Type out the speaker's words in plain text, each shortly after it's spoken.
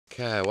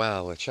Okay,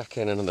 well, we're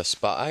checking another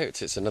spot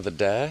out. It's another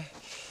day.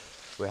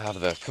 We have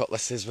the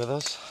cutlasses with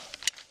us.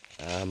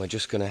 We're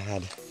just going to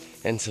head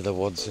into the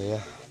woods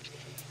here,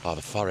 or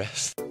the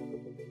forest.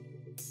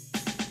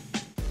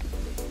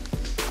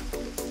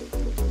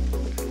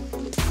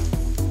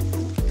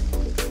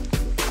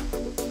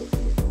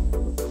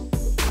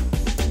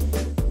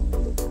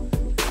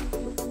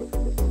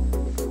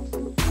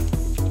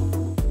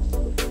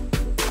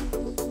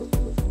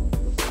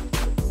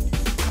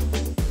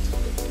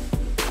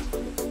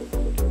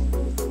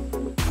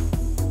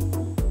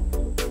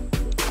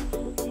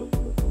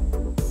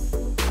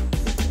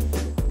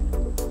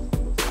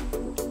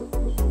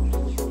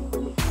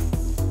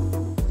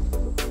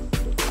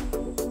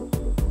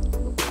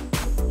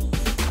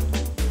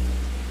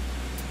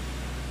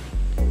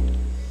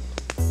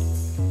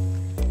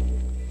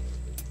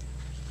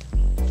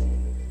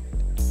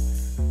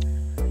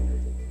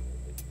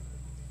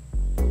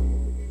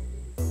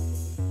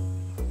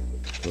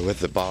 We're with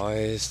the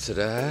boys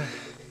today,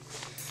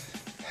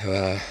 who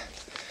are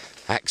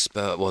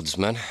expert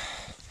woodsmen.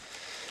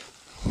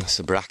 That's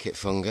a bracket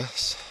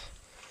fungus,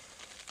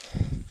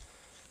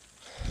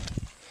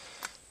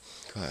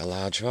 quite a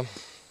large one.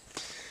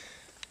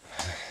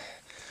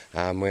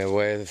 And we're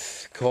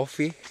with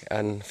Kofi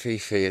and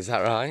Fifi, is that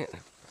right?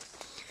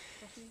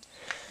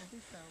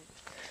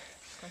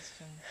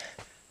 Question.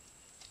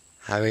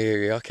 How are you?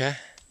 You okay?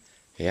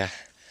 Yeah?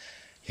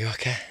 You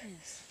okay?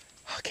 Yes.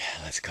 Okay,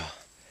 let's go.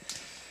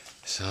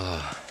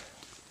 So,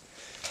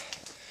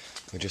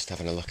 we're just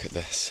having a look at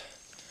this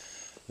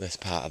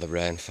part of the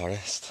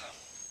rainforest,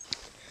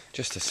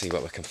 just to see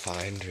what we can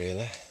find,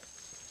 really.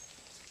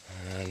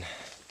 And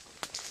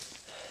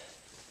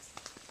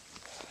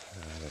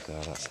there we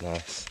go, that's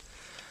nice.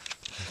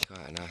 That's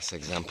quite a nice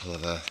example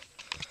of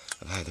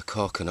how the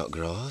coconut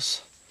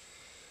grows.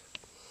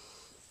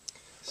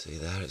 See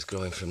there, it's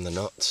growing from the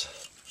nut,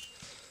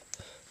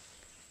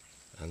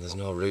 and there's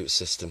no root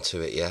system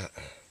to it yet.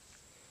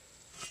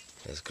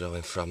 It's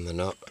growing from the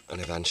nut,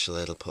 and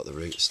eventually it'll put the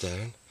roots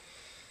down.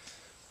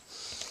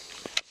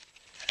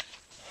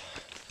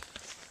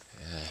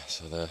 Yeah,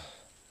 so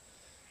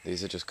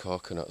these are just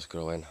coconuts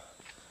growing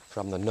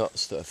from the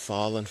nuts that have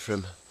fallen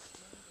from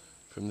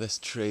this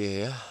tree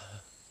here.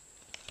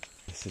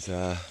 This is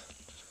a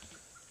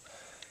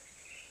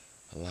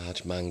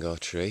large mango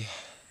tree.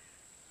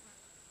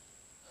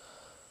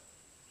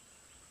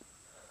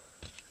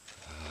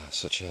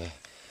 Such a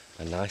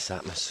nice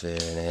atmosphere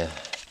in here.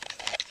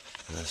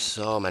 And there's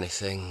so many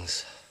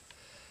things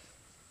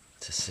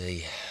to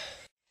see.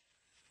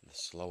 The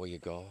slower you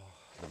go,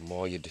 the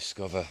more you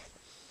discover.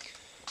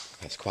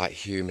 It's quite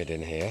humid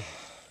in here.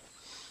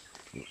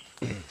 You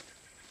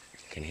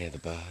can hear the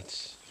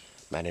birds,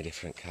 many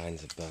different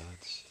kinds of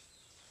birds.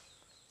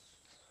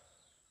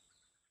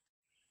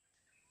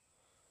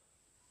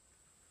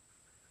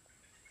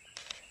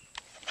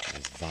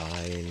 There's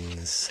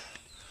vines,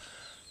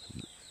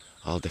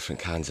 all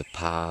different kinds of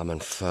palm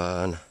and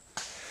fern,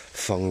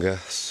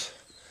 fungus.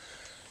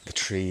 The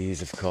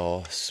trees, of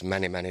course,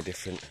 many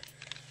different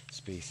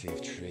species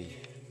of tree.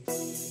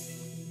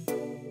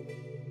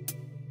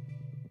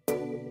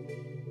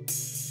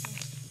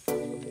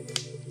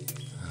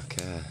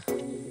 Okay,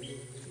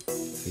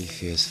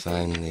 Fifi has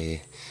found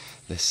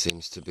this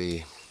seems to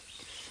be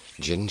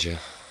ginger.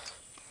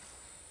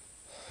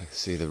 I can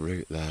see the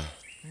root there.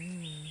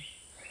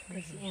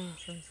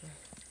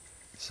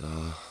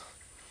 So,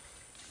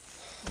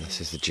 this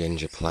is the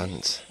ginger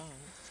plant.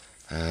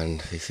 And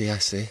Fifi, I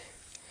see.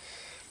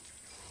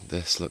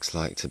 This looks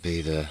like to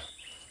be the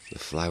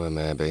flower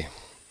maybe,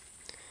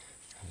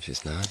 which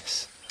is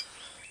nice.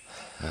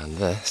 And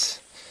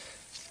this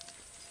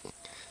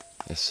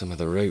is some of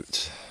the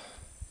root.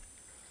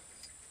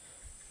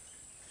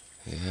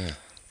 Yeah.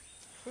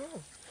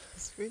 Oh,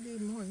 it's really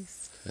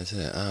moist. Is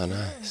it? Oh,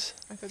 nice.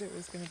 Yeah, I thought it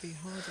was going to be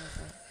harder,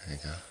 but... There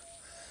you go.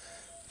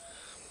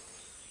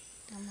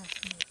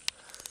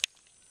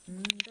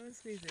 Don't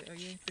squeeze it, are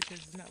you?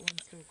 Because that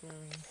one's still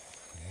growing.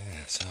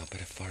 Yeah, so a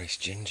bit of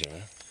forest ginger,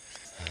 huh?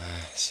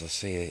 So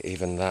see,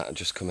 even that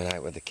just coming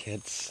out with the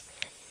kids.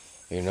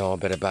 You know a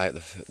bit about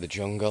the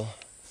jungle.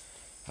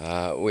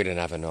 We'd have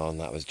never known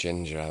that was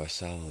ginger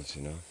ourselves,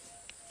 you know.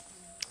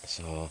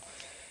 So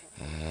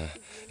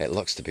it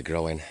looks to be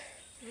growing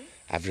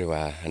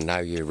everywhere, and now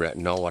you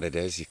know what it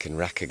is. You can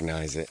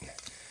recognise it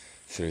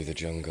through the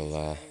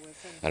jungle.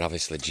 And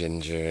obviously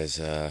ginger is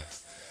a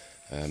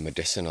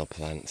medicinal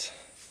plant.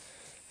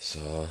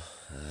 So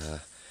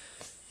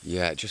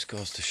yeah, it just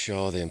goes to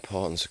show the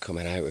importance of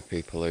coming out with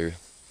people who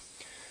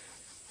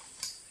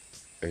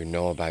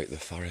know about the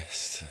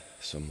forest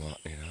somewhat,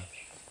 you know.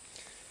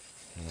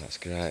 And that's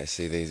great to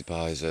see these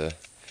boys are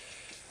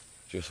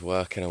just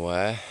working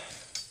away,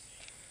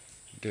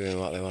 doing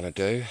what they want to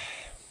do.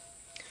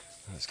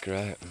 That's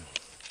great.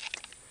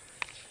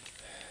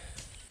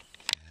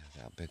 Yeah,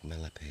 I've got a big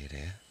millipede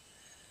here,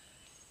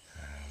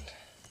 and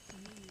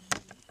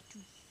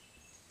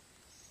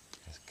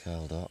he's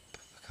curled up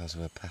because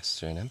we're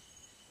pasturing him.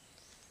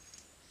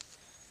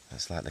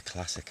 That's like the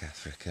classic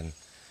African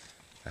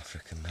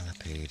African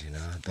millipede, you know,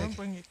 Don't big.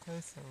 bring it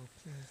closer,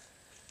 please.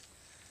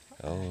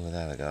 Oh,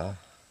 there we go.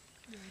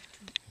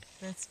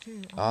 There's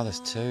two. Oh, there's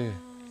two.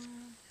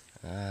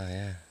 Oh,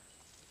 yeah.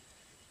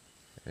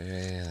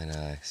 Really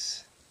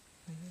nice.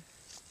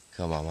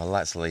 Come on, well,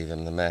 let's leave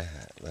them.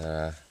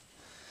 They're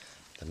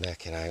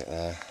making out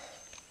there.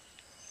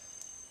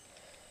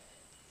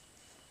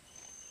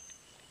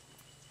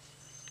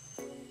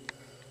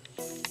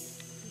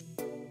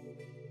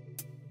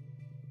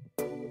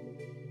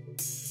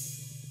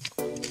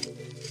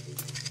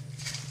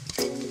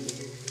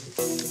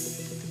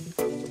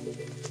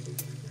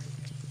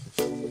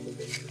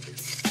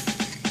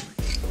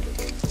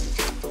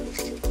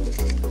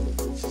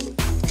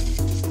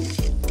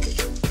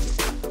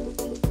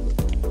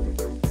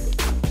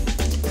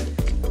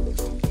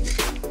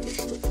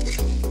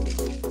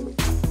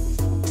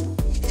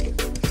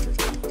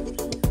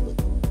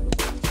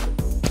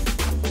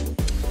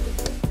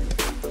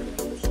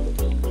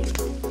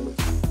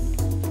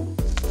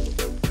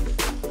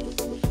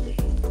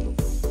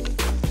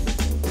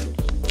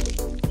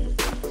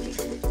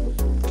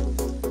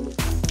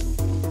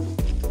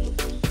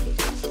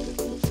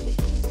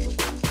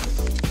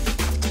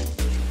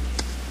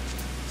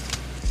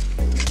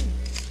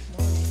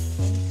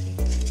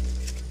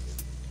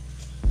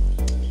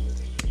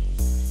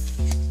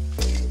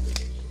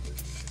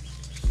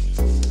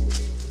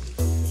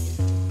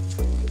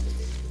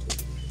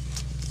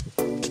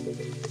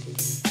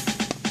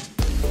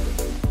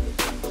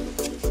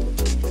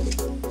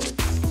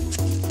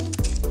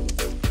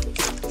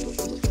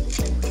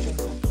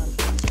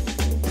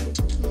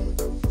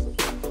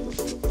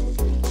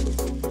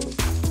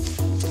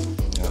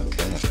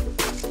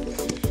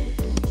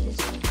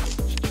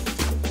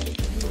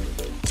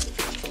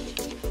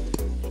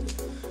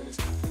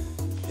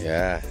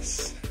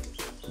 Yes,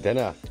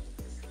 dinner.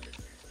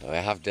 We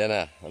have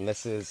dinner, and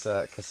this is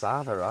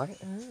cassava, right?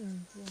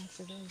 Yes,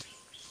 it is.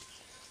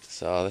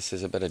 So this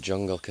is a bit of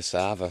jungle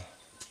cassava.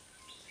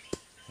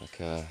 Like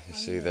you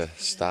see the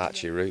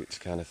starchy roots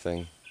kind of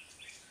thing.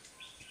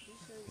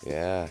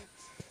 Yeah.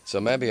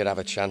 So maybe you'd have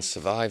a chance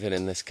surviving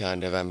in this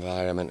kind of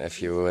environment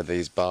if you were with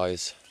these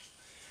boys.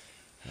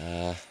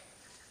 You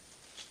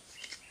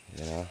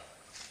know,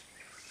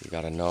 you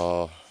gotta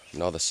know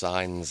the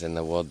signs in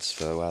the woods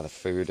for where the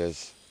food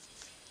is.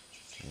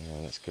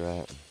 Yeah, that's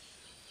great.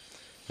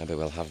 Maybe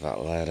we'll have that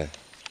later.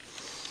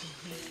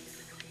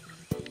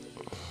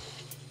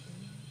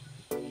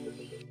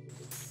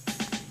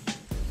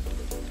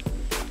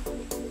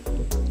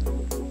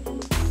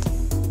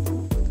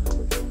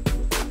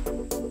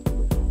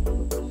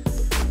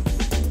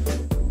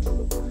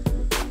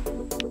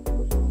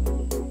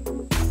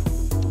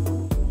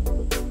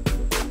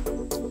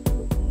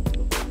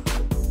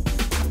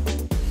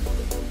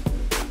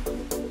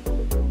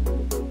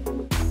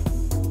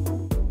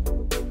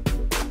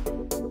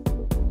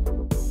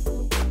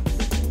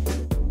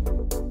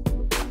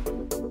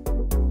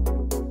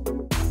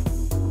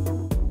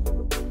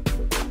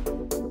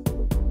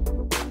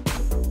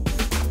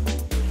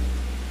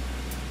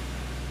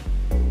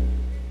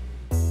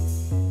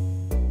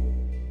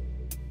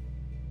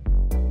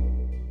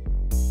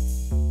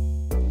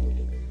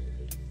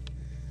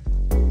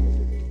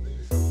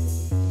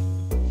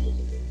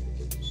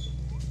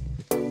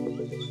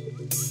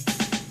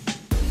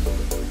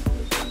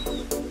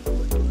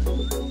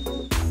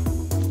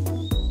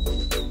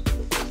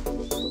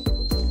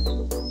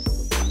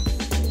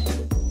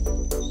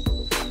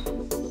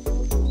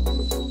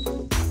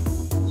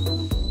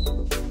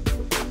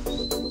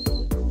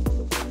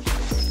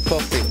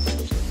 Kofi,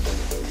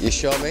 you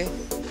show me?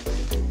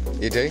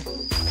 You do?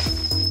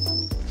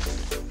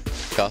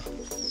 Go.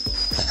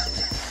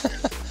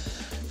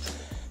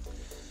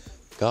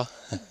 Go.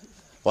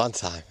 One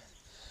time.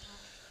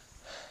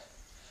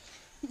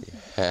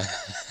 Yeah.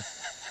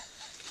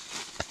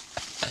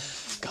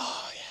 Go,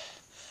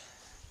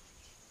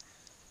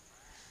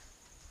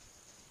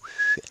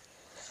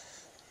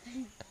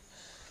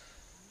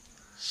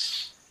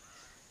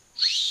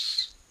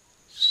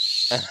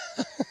 yeah.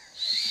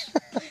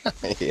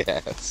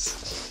 Yes.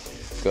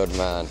 Good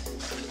man.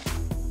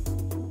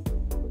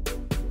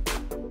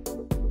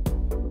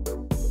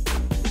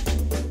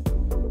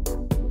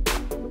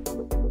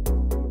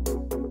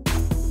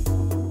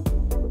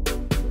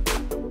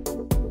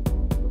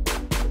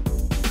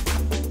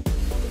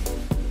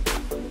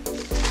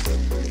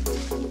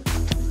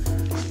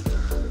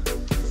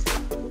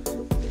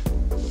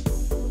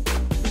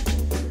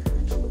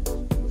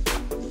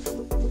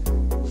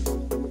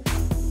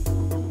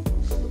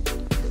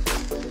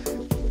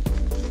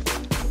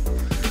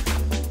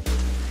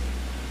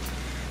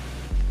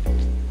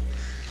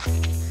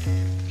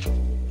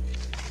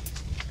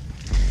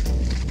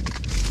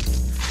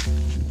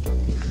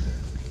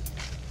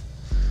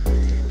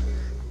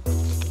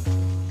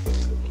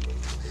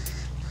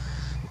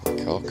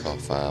 Cocoa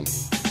farm.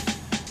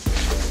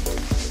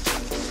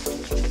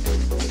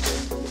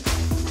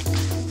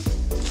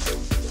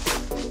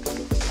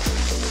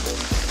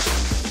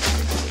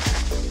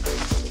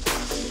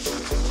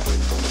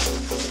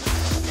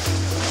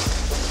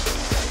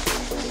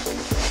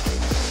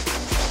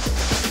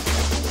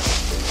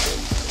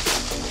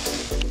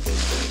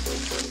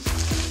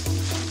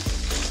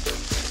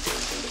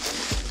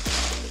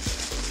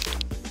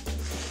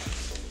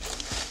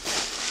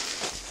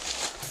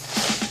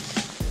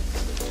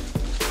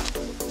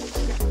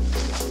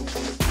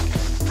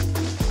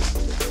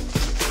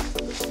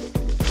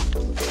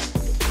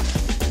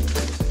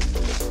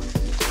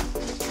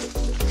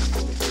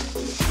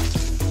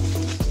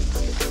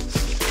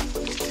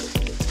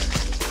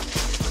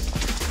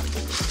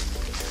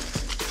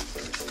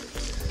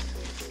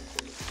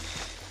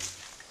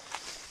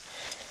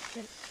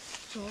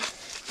 Talk.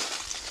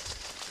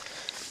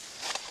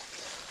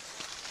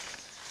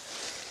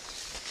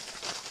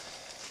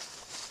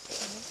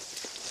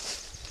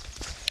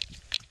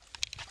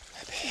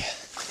 Maybe here.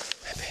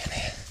 Maybe in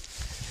here.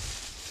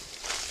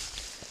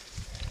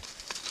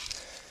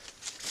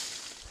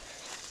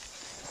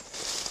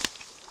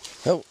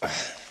 Oh,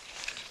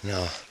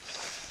 no.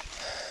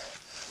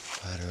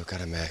 Where do we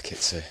gotta make it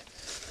to?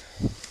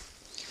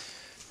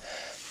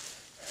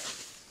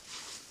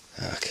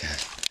 Okay.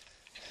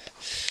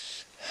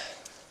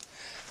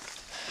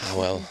 I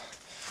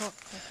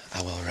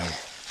will run.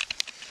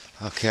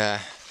 Okay.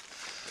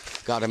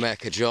 Gotta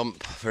make a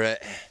jump for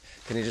it.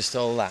 Can you just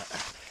hold that?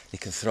 You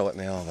can throw it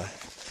me over.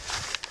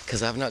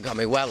 Because I've not got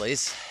my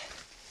wellies.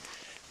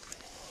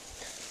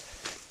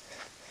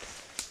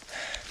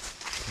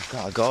 I've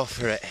gotta go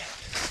for it.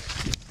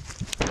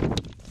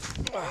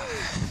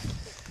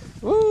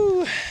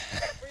 Woo!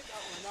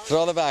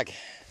 Throw the bag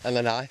and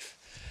the knife.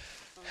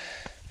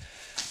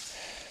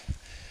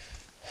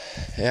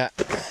 Yeah.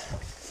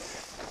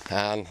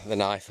 And the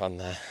knife on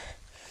there.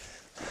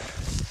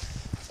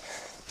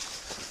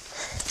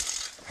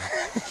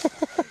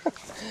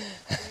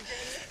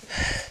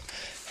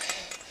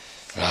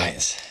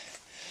 Right.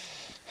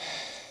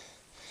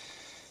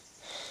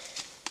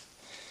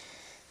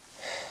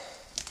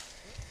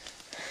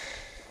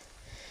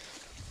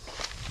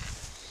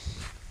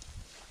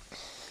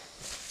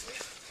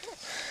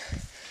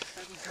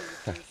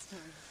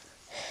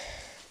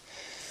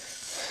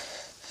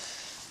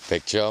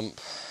 Big jump.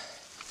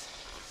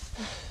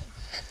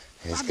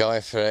 He's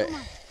going for it.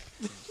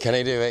 Can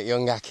he do it,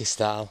 young Aki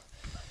style?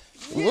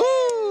 Yeah.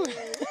 Woo!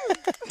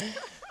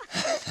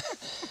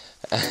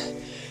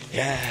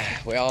 Yeah,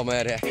 we all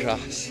made it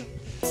across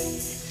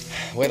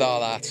with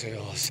all our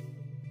tools.